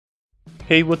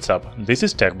Hey, what's up? This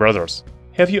is Tech Brothers.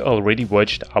 Have you already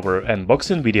watched our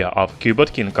unboxing video of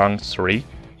Cubot King Kong 3?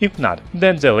 If not,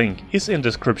 then the link is in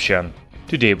description.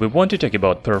 Today we want to talk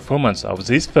about performance of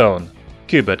this phone.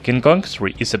 Cubot King Kong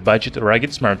 3 is a budget rugged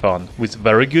smartphone with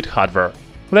very good hardware.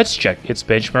 Let's check its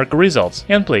benchmark results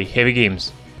and play heavy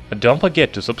games. Don't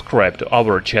forget to subscribe to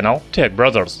our channel Tech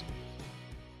Brothers.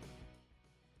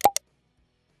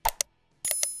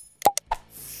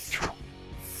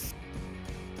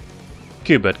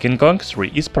 Cubot King Kong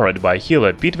 3 is powered by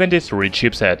Helio P23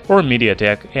 chipset or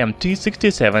MediaTek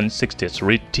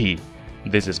MT6763T.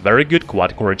 This is very good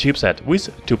quad-core chipset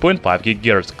with 2.5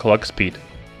 GHz clock speed.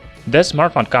 The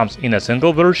smartphone comes in a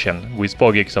single version with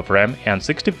 4 GB of RAM and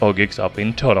 64 GB of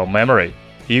internal memory.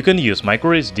 You can use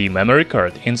microSD memory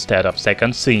card instead of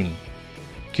second SIM.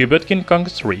 Cubot King Kong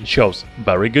 3 shows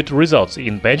very good results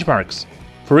in benchmarks.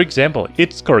 For example,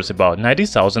 it scores about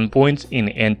 90,000 points in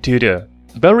AnTuTu.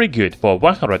 Very good for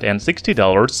 $160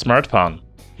 smartphone.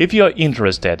 If you are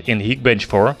interested in GeekBench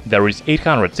 4, there is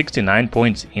 869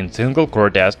 points in single-core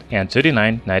test and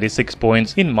 3996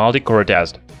 points in multi-core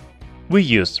test. We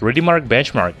use 3D Mark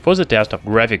benchmark for the test of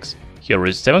graphics. Here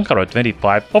is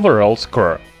 725 overall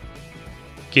score.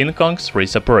 King Kong 3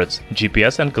 supports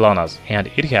GPS and GLONASS, and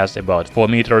it has about 4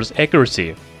 meters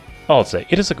accuracy. Also,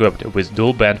 it is equipped with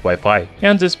dual-band Wi-Fi,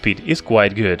 and the speed is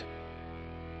quite good.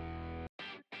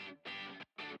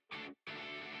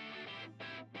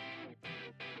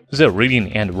 The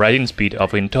reading and writing speed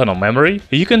of internal memory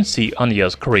you can see on your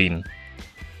screen.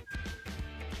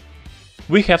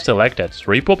 We have selected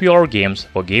 3 popular games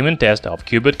for gaming test of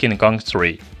Cubot King Kong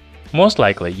 3. Most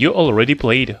likely you already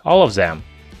played all of them.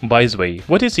 By the way,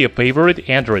 what is your favorite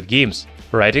Android games?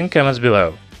 Write in comments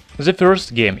below. The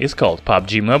first game is called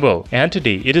PUBG Mobile, and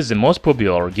today it is the most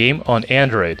popular game on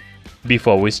Android.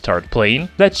 Before we start playing,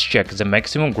 let's check the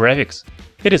maximum graphics.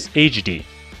 It is HD.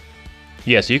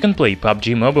 Yes, you can play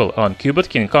PUBG Mobile on Cubot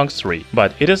King Kong 3,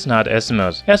 but it is not as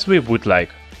smooth as we would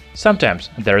like. Sometimes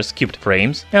there are skipped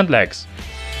frames and lags.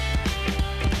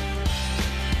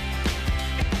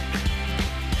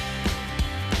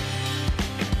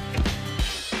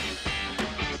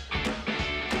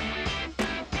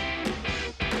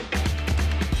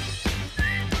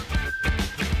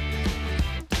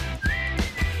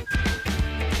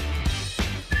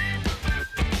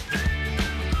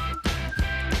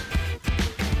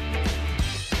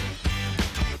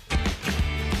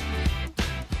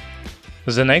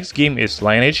 The next game is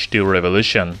Lineage 2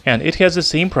 Revolution, and it has the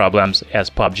same problems as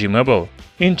PUBG Mobile.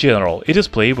 In general, it is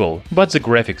playable, but the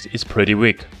graphics is pretty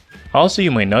weak. Also,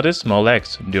 you may notice small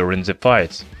lags during the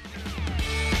fights.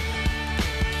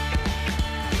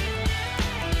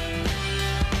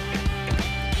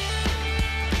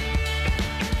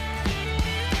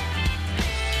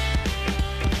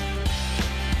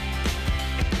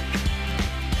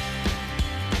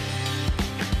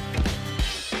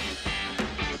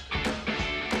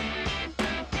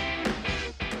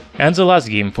 And the last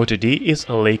game for today is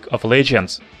League of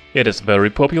Legends. It is a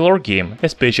very popular game,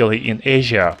 especially in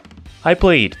Asia. I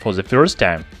play it for the first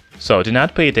time, so do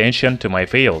not pay attention to my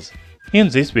fails. In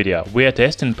this video, we are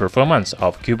testing performance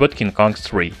of Cubot King Kong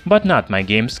 3, but not my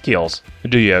game skills.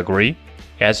 Do you agree?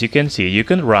 As you can see, you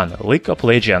can run League of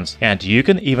Legends and you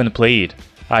can even play it.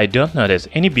 I don't notice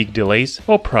any big delays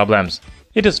or problems.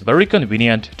 It is very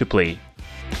convenient to play.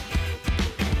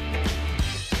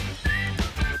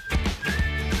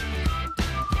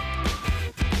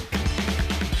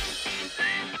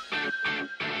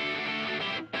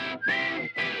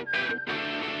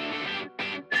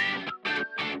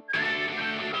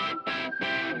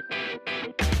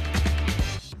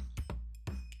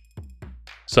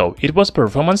 So, it was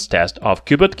performance test of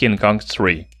Cubot King Kong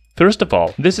 3. First of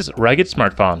all, this is rugged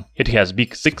smartphone. It has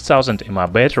big 6000 mAh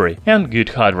battery and good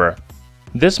hardware.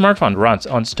 This smartphone runs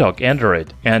on stock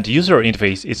Android, and user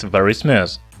interface is very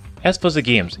smooth. As for the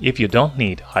games, if you don't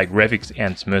need high graphics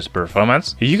and smooth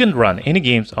performance, you can run any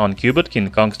games on Cubot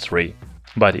King Kong 3.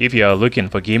 But if you are looking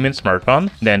for gaming smartphone,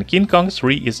 then King Kong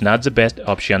 3 is not the best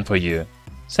option for you.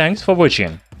 Thanks for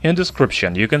watching. In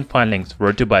description you can find links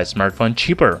where to buy smartphone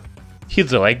cheaper. Hit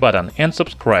the like button and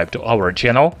subscribe to our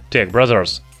channel Tech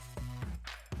Brothers.